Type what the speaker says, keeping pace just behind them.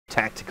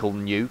tactical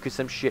nuke or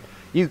some shit.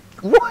 You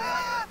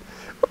what?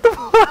 What the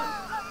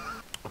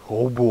fuck?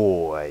 Oh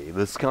boy,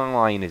 the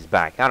Skyline is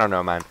back. I don't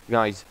know, man.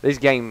 Guys, this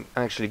game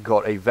actually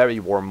got a very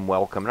warm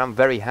welcome, and I'm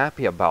very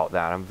happy about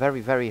that. I'm very,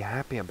 very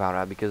happy about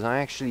that, because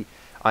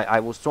I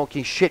was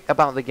talking shit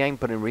about the game,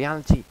 but in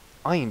reality,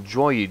 I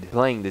enjoyed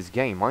playing this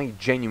game. I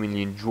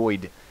genuinely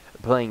enjoyed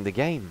playing the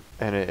game.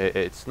 And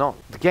it's not.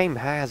 The game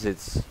has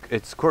its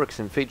quirks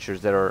and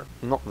features that are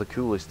not the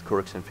coolest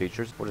quirks and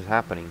features. What is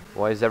happening?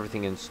 Why is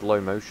everything in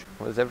slow motion?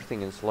 Why is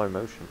everything in slow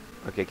motion?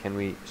 Okay, can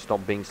we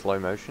stop being slow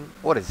motion?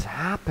 What is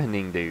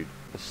happening, dude?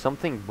 Does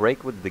something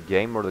break with the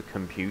game or the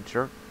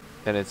computer?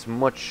 And it's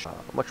much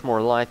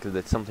more likely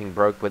that something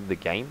broke with the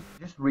game.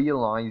 I just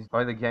realized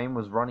why the game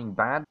was running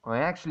bad. I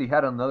actually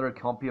had another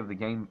copy of the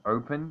game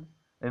open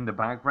in the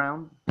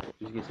background. As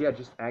you can see, I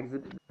just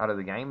exited out of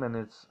the game and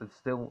it's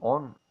still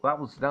on. That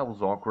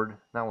was awkward.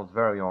 That was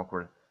very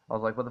awkward. I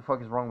was like, what the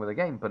fuck is wrong with the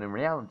game? But in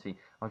reality,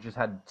 I just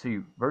had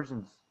two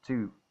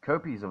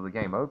copies of the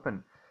game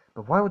open.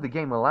 But why would the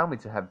game allow me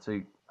to have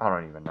two? I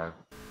don't even know.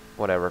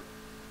 Whatever.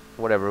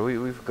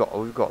 We've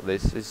got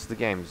this. It's the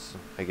game's,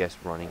 I guess,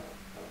 running.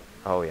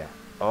 Oh yeah.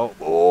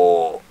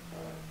 Oh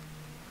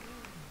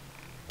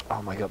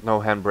my god, no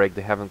handbrake.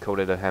 They haven't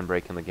coded a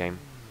handbrake in the game.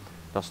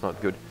 That's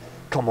not good.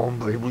 Come on,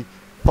 baby.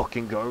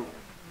 Fucking go.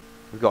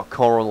 We've got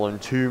Coral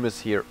and Tumas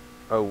here.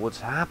 Oh,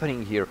 what's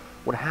happening here?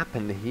 What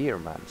happened here,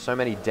 man? So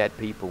many dead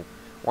people.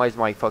 Why is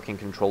my fucking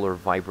controller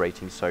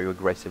vibrating so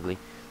aggressively?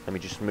 Let me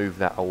just move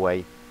that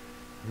away.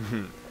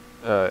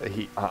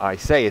 I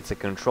say it's a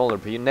controller,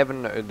 but you never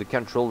know. The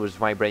controller's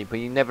vibrating, but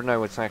you never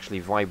know it's actually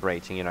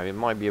vibrating. You know, it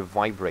might be a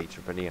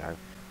vibrator, but you know,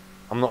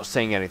 I'm not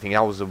saying anything.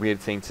 That was a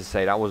weird thing to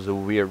say. That was a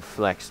weird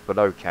flex, but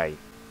okay.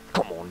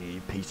 Come on, you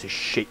piece of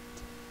shit.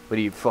 With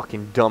your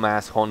fucking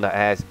dumbass Honda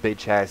ass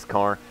bitch ass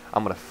car.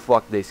 I'm gonna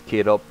fuck this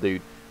kid up,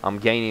 dude. I'm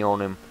gaining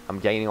on him.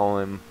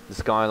 The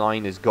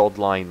Skyline is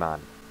godline,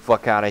 man.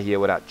 Fuck out of here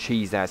with that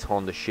cheese ass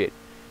Honda shit.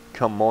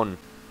 Come on,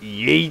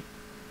 yeet.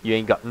 You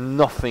ain't got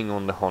nothing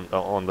on the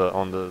Honda,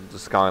 on the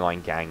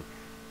Skyline, gang.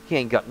 He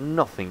ain't got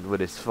nothing with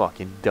his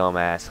fucking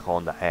dumbass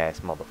Honda ass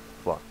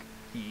motherfucker.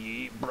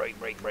 Yeah,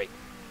 brake.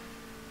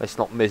 Let's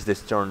not miss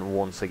this turn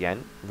once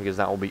again, because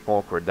that will be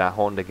awkward. That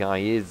Honda guy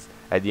is,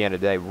 at the end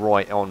of the day,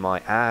 right on my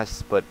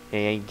ass, but he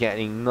ain't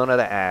getting none of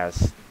the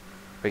ass.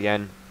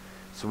 Again,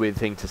 it's a weird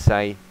thing to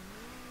say.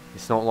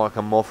 It's not like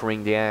I'm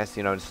offering the ass,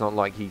 you know, it's not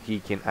like he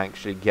can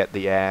actually get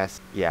the ass.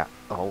 Yeah.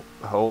 Oh,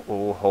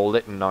 hold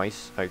it.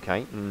 Nice.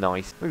 Okay,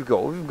 nice. We've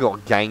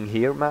got gang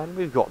here, man.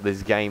 We've got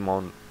this game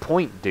on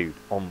point, dude.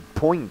 On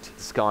point,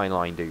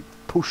 Skyline, dude.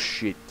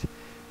 Push it.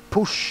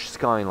 Push,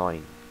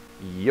 Skyline.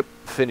 Yep,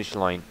 finish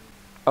line.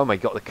 Oh my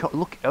god,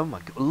 look, oh my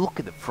god, look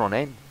at the front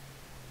end.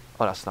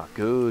 Oh, that's not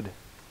good.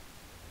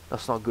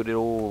 That's not good at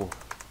all.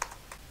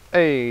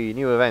 Hey,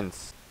 new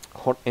events.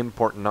 Hot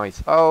import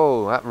nice.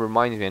 Oh, that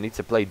reminds me, I need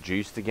to play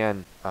Juiced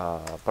again.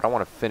 But I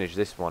want to finish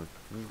this one.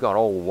 We've got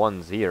all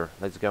ones here.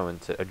 Let's go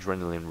into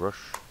Adrenaline Rush.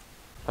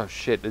 Oh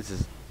shit, this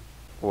is...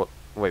 What?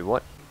 Wait,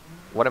 what?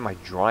 What am I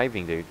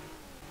driving, dude?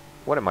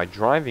 What am I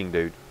driving,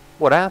 dude?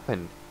 What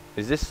happened?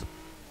 Is this...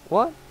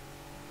 What?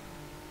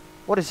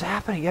 What is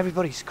happening?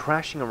 Everybody's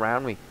crashing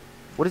around me.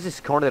 What is this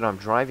car that I'm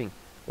driving?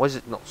 Why is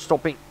it not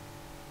stopping?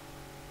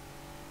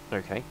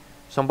 Okay.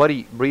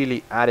 Somebody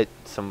really added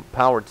some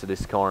power to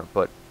this car,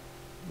 but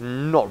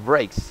not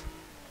brakes.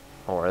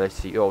 Or let's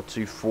see. Oh,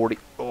 240.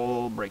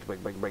 Oh, brake.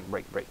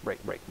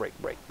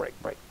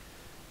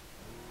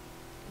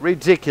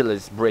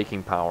 Ridiculous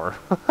braking power.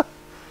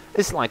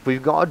 It's like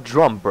we've got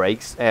drum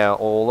brakes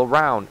all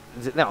around.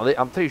 Now,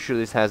 I'm pretty sure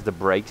this has the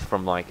brakes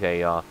from like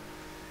a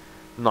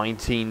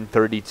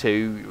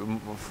 1932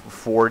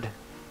 Ford.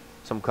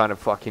 Some kind of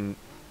fucking...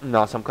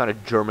 No, some kind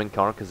of German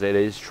car, because it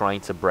is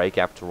trying to brake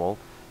after all.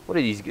 What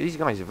are these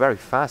guys are very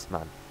fast,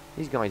 man.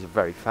 These guys are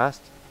very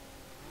fast.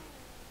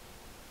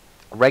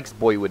 Rex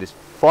boy with his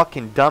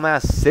fucking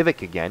dumbass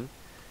Civic again.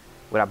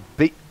 With a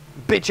big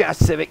bitch ass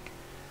Civic.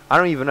 I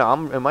don't even know.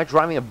 Am I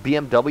driving a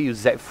BMW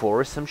Z4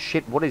 or some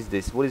shit? What is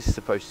this? What is it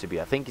supposed to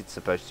be? I think it's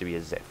supposed to be a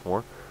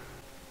Z4.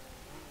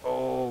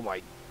 Oh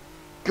my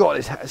god,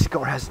 this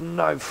car has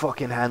no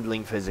fucking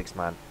handling physics,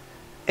 man.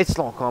 It's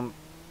like I'm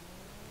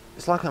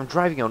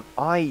driving on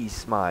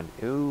ice, man.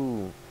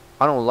 Ooh.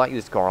 I don't like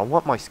this car. I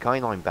want my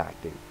Skyline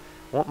back, dude.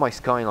 I want my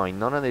Skyline.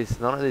 None of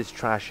this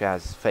trash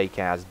ass, fake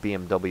ass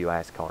BMW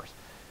ass cars.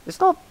 It's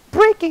not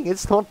braking.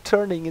 It's not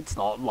turning. It's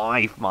not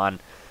life, man.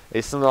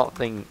 It's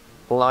nothing.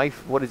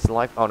 Life. What is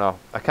life? Oh no,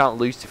 I can't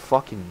lose to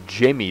fucking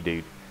Jimmy,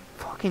 dude.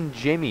 Fucking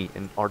Jimmy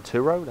and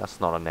Arturo.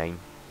 That's not a name.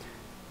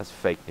 That's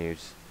fake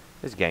news.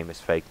 This game is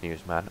fake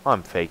news, man.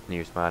 I'm fake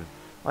news, man.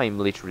 I am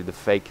literally the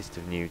fakest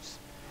of news.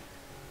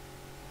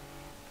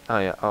 Oh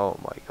yeah, oh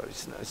my god,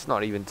 it's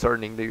not even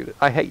turning, dude.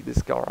 I hate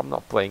this car. I'm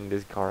not playing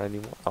this car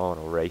anymore. I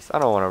want to race. I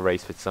don't want to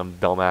race with some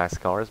dumbass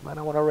cars, man.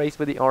 I want to race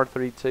with the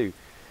R32.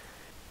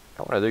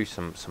 I want to do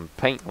some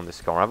paint on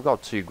this car. I've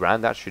got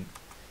 $2,000.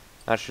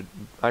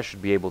 I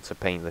should be able to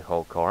paint the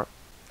whole car.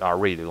 I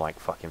really like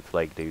fucking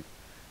Flake, dude.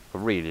 I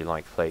really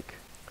like Flake.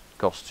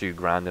 costs 2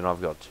 grand, and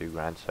I've got 2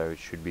 grand, so it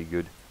should be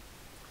good.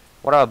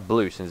 What about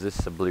blue, since this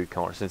is a blue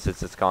car, since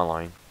it's a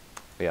Skyline?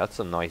 Yeah, that's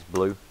a nice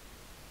blue.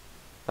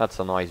 That's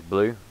a nice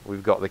blue.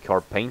 We've got the car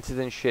painted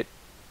and shit.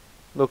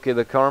 Look at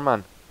the car,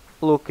 man.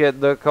 Look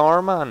at the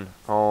car, man.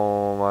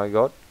 Oh my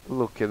god.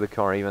 Look at the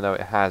car, even though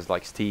it has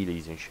like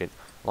steelies and shit.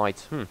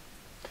 Lights,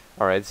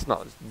 Alright, it's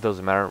not, it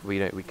doesn't matter. We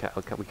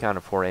can't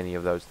afford any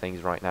of those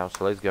things right now,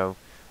 so let's go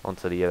on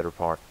to the other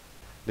part.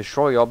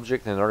 Destroy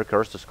object and other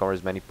cars to score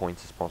as many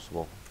points as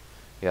possible.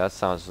 Yeah, that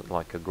sounds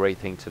like a great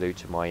thing to do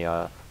to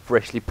my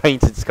freshly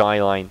painted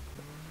Skyline.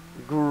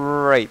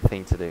 Great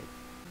thing to do.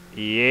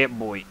 Yeah,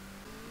 boy.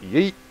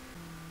 Yeet.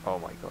 Oh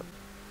my god.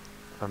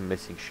 I'm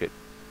missing shit.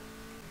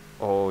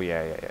 Oh,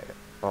 yeah.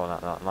 Oh,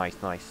 no, nice.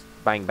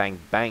 Bang, bang,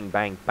 bang,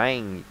 bang,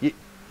 bang. Yeet.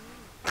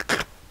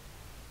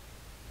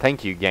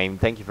 Thank you, game.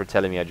 Thank you for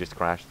telling me I just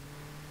crashed.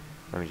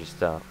 Let me just,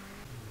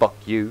 fuck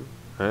you.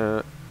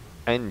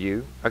 And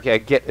you. Okay, I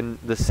get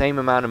the same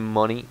amount of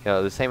money,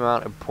 the same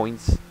amount of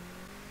points.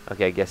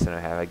 Okay, I guess I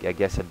don't have. I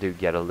guess I do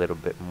get a little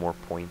bit more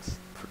points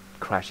for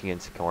crashing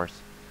into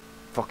cars.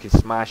 Fucking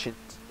smash it.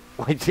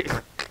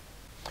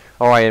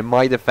 Alright, in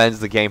my defense,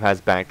 the game has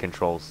bad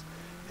controls.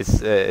 It's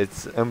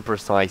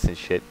imprecise and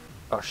shit.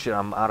 Oh shit,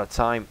 I'm out of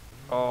time.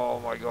 Oh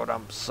my god,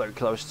 I'm so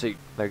close to.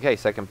 Okay,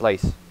 second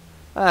place.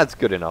 That's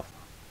good enough.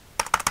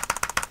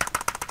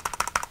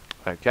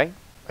 Okay.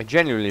 I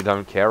genuinely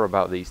don't care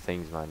about these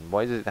things, man.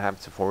 Why does it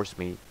have to force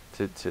me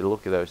to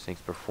look at those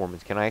things?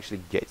 Performance. Can I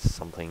actually get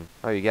something?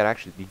 Oh, you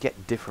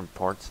get different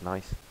parts.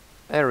 Nice.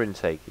 Air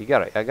intake.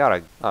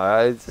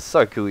 It's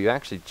so cool. You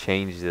actually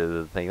change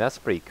the thing. That's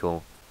pretty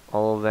cool.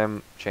 All of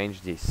them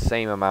change the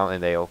same amount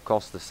and they all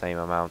cost the same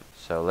amount.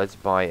 So let's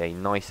buy a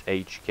nice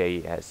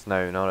HKS.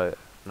 No, not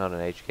an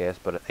HKS,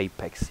 but an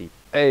Apex seat.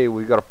 Hey,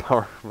 we got a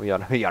power. We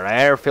got an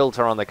air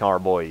filter on the car,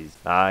 boys.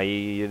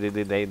 They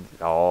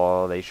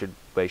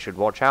should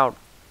watch out.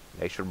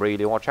 They should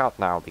really watch out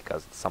now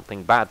because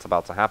something bad's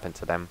about to happen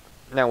to them.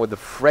 Now with the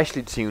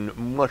freshly tuned,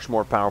 much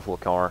more powerful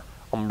car,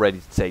 I'm ready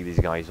to take these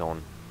guys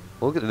on.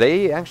 Look,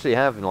 they actually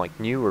have like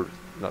newer.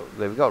 No,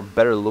 they've got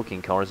better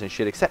looking cars and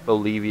shit. Except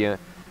Olivia.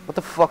 What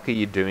the fuck are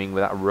you doing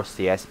with that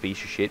rusty ass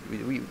piece of shit?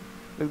 We've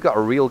got a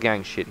real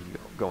gang shit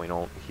going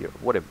on here.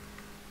 What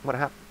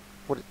happened?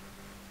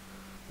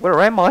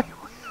 Where am I?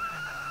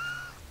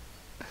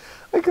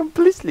 I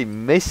completely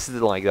missed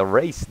like the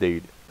race,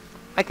 dude.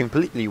 I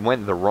completely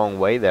went the wrong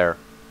way there.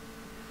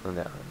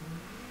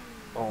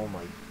 Oh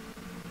my.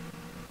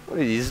 What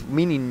are these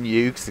mini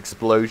nukes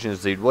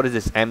explosions, dude? What is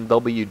this,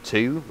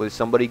 MW2? Will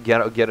somebody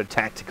get a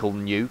tactical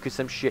nuke or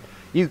some shit?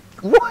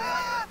 What?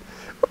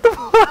 What the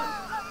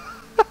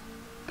fuck?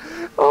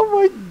 Oh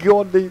my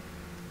god, dude.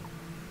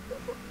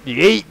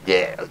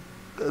 Yeah.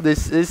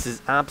 This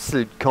is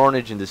absolute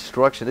carnage and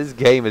destruction. This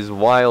game is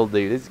wild,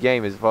 dude. This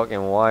game is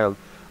fucking wild.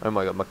 Oh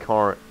my god, my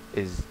car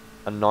is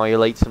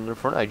annihilates in the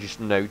front. I just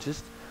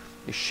noticed.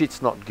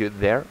 Shit's not good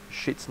there.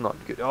 Shit's not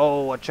good.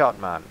 Oh, watch out,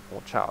 man.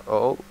 Watch out.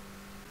 Oh,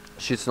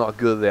 shit's not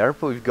good there.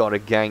 But we've got a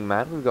gang,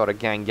 man. We've got a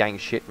gang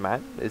shit,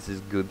 man. This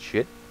is good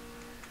shit.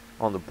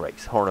 On the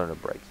brakes. Hard on the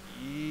brakes.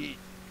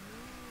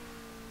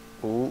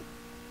 Oh.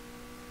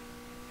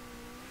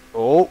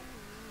 Oh.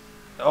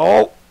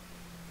 Oh.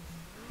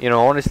 You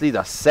know, honestly,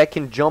 the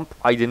second jump,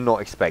 I did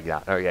not expect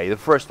that. Okay, the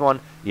first one,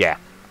 yeah,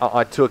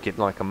 I took it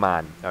like a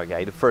man.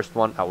 Okay, the first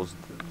one, I was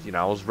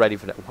ready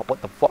for that.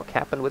 What the fuck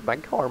happened with my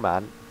car,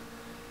 man?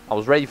 I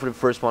was ready for the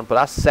first one, but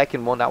that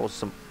second one, that was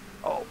some.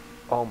 Oh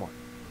my.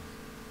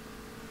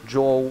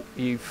 Joel,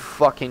 you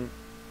fucking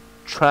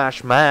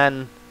trash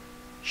man.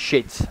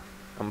 Shit,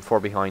 I'm far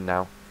behind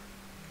now.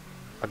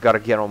 I gotta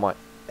get on my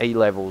A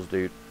levels,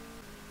 dude.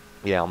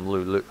 Yeah, I'm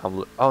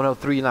oh no,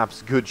 3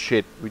 laps. Good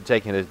shit. We're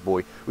taking this,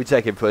 boy. We're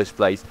taking first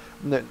place.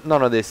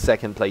 None of this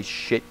second place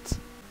shit.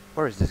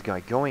 Where is this guy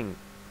going?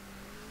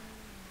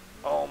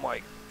 Oh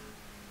my.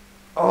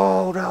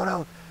 Oh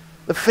no.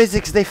 The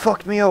physics, they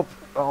fucked me up.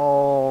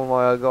 Oh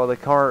my god, the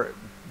car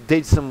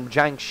did some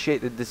jank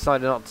shit. It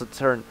decided not to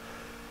turn.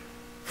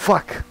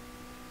 Fuck.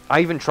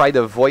 I even tried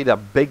to avoid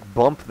that big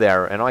bump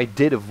there, and I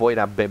did avoid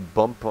that big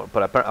bump,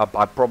 but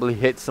I probably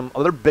hit some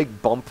other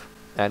big bump,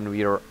 and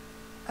we are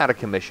out of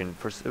commission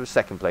for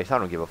second place. I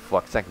don't give a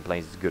fuck. Second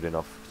place is good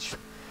enough.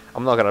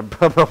 I'm not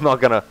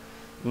gonna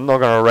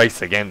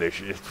race again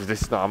this.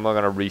 I'm not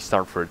gonna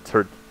restart for a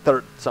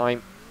third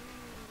time.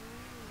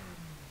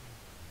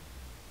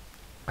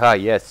 Ah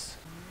yes.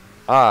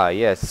 Ah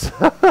yes.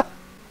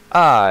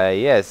 Ah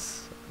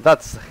yes.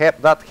 That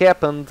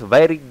happened.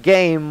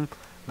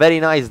 Very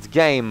nice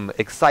game.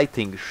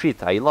 Exciting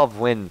shit. I love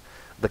when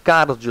the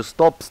car just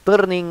stops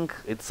turning.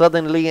 It's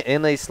suddenly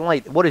in a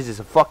slide. What is this,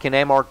 a fucking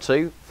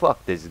MR2?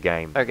 Fuck this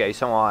game. Okay,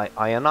 so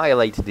I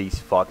annihilated these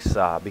fucks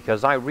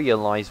because I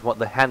realized what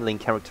the handling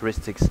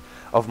characteristics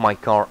of my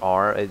car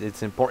are.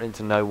 It's important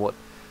to know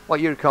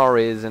what your car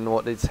is and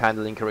what its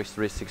handling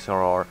characteristics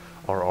are.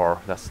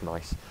 That's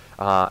nice.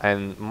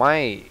 And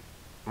my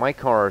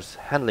car's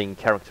handling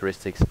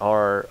characteristics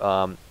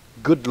are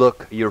good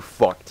luck, you're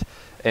fucked.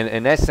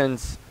 In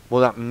essence,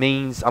 Well, that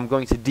means I'm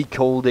going to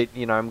decode it,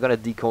 you know, I'm gonna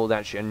decode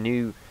that shit. A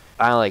new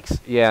Alex,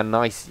 yeah,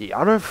 nice.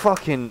 I don't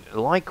fucking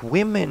like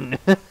women.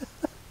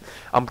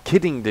 I'm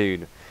kidding,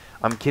 dude.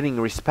 I'm kidding.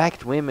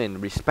 Respect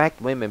women,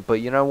 but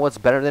you know what's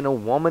better than a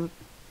woman?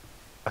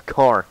 A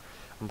car.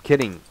 I'm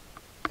kidding.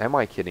 Am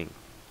I kidding?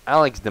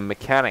 Alex the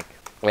mechanic.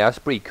 Yeah, that's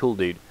pretty cool,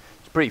 dude.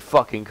 It's pretty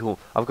fucking cool.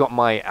 I've got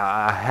my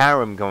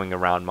harem going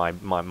around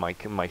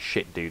my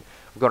shit, dude.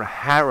 I've got a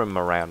harem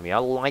around me. I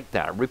like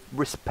that.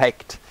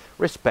 Respect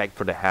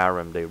for the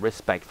harem, dude.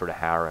 Respect for the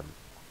harem.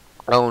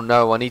 Oh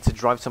no, I need to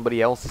drive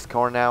somebody else's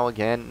car now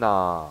again?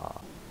 Nah.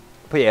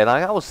 But yeah,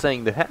 like I was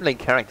saying, the handling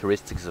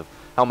characteristics of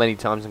how many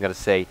times am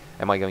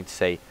I going to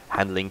say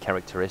handling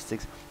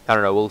characteristics? I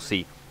don't know, we'll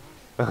see.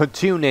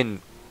 Tune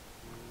in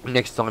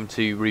next time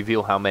to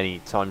reveal how many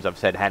times I've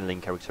said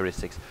handling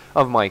characteristics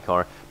of my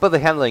car. But the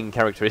handling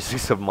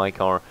characteristics of my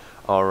car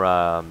are,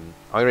 I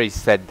already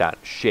said that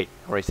shit.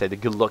 I already said the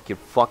good luck, you're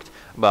fucked.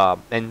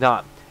 And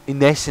that,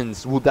 in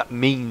essence, what that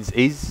means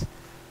is,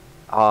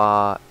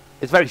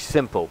 it's very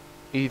simple.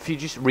 If you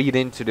just read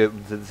into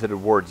the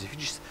words, if you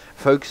just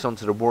focus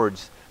onto the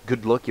words,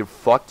 good luck, you're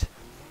fucked,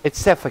 it's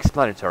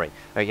self-explanatory.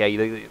 Okay,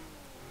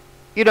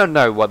 you don't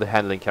know what the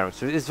handling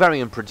character is. It's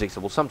very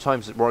unpredictable.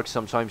 Sometimes it works,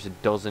 sometimes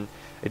it doesn't.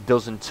 It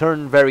doesn't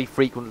turn very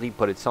frequently,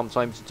 but it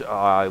sometimes...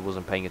 I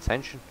wasn't paying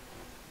attention.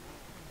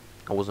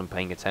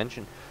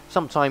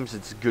 Sometimes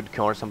it's a good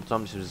car,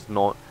 sometimes it's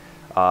not.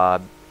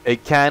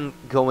 It can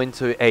go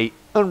into a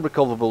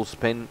unrecoverable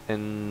spin,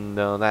 and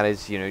that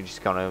is, you know, you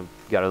just gotta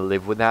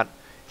live with that.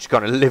 You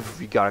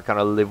gotta kind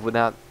of live with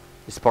that.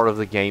 It's part of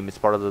the game. It's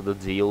part of the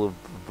deal of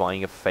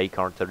buying a fake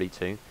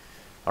R32,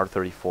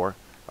 R34.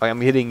 I'm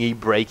hitting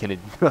e-brake and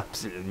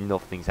absolutely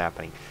nothing's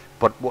happening.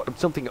 But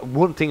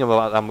one thing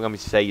about I'm going to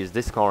say is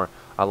this car.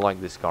 I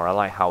like this car. I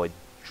like how it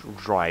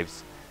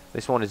drives.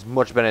 This one is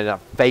much better than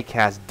that fake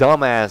ass,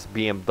 dumbass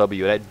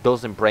BMW that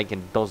doesn't brake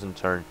and doesn't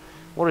turn.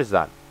 What is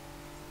that?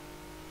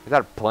 Is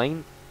that a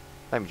plane?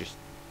 I'm just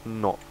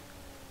not.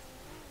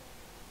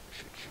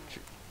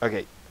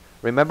 Okay.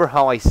 Remember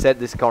how I said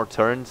this car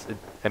turns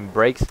and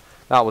brakes?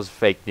 That was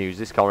fake news.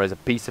 This car is a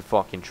piece of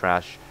fucking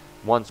trash.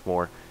 Once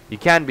more, you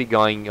can be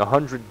going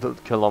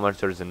 100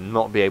 kilometers and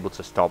not be able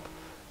to stop.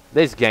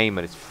 This game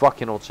and its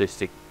fucking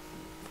autistic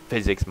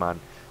physics, man.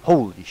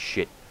 Holy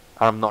shit.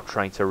 I'm not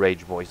trying to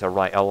rage, boys. I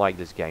like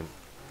this game.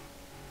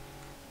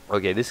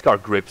 Okay, this car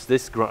grips.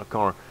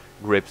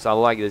 I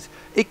like this.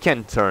 It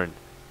can turn.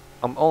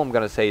 All I'm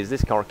gonna say is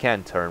this car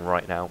can turn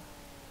right now.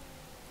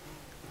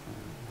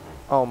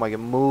 Oh my god,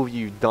 move,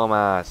 you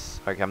dumbass.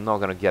 Okay, I'm not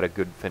gonna get a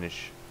good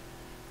finish.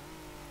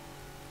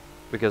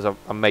 Because I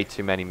made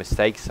too many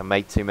mistakes.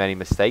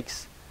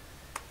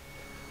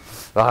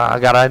 I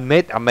gotta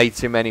admit, I made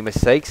too many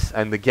mistakes.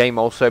 And the game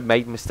also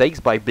made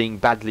mistakes by being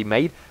badly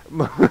made.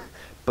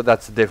 But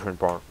that's a different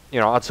part. You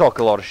know, I talk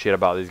a lot of shit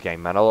about this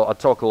game, man. I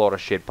talk a lot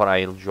of shit, but I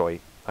enjoy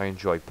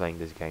playing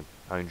this game.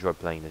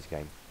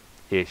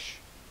 Ish.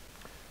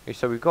 Okay,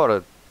 so we've got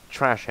a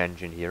trash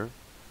engine here.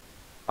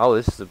 Oh,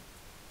 this is a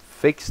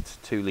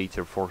fixed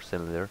 2-liter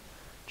 4-cylinder,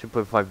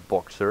 2.5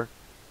 boxer,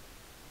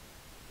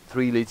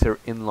 3-liter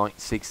inline,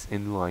 6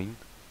 inline,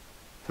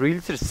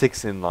 3-liter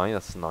 6 inline.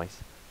 That's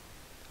nice.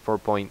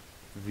 4-point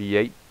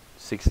V8,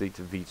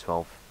 6-liter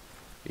V12.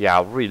 Yeah,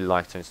 I'd really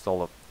like to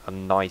install a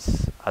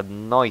nice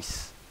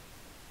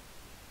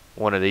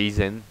one of these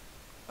in,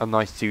 a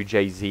nice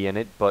 2JZ in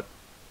it, but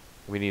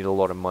we need a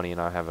lot of money, and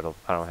I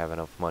don't have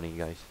enough money,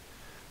 guys.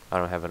 I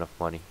don't have enough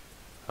money.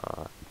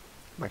 I'm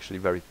actually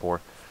very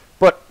poor.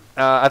 But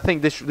I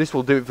think this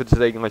will do it for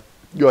today,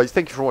 guys.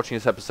 Thank you for watching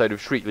this episode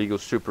of Street Legal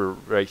Super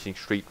Racing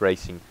Street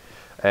Racing,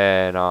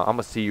 and I'm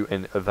gonna see you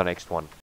in the next one.